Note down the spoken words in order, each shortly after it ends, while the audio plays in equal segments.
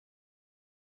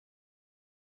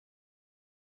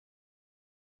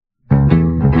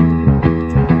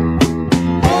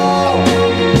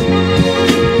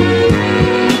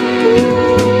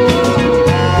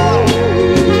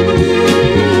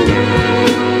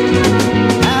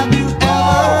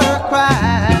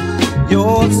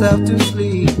yourself to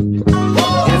sleep.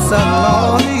 It's a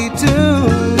lonely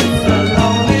tune. It's a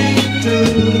lonely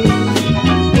tune.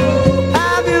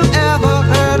 Have you ever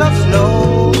heard of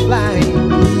snow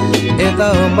flying in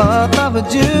the month of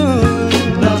June?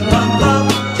 The month of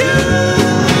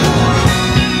June.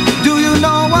 Do you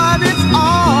know what it's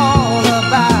all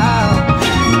about?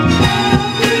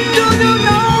 Do you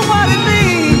know what it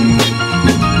means?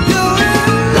 You're in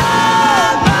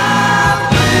love, my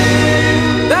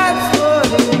friend. That's what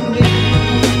it means.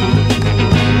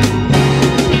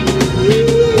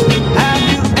 Have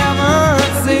you ever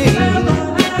seen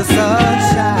the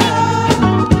sunshine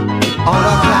on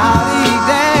a cloudy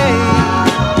day?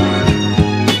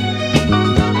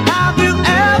 Have you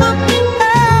ever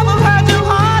heard your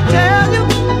heart tell you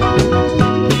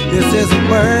this is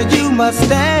where you must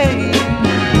stay?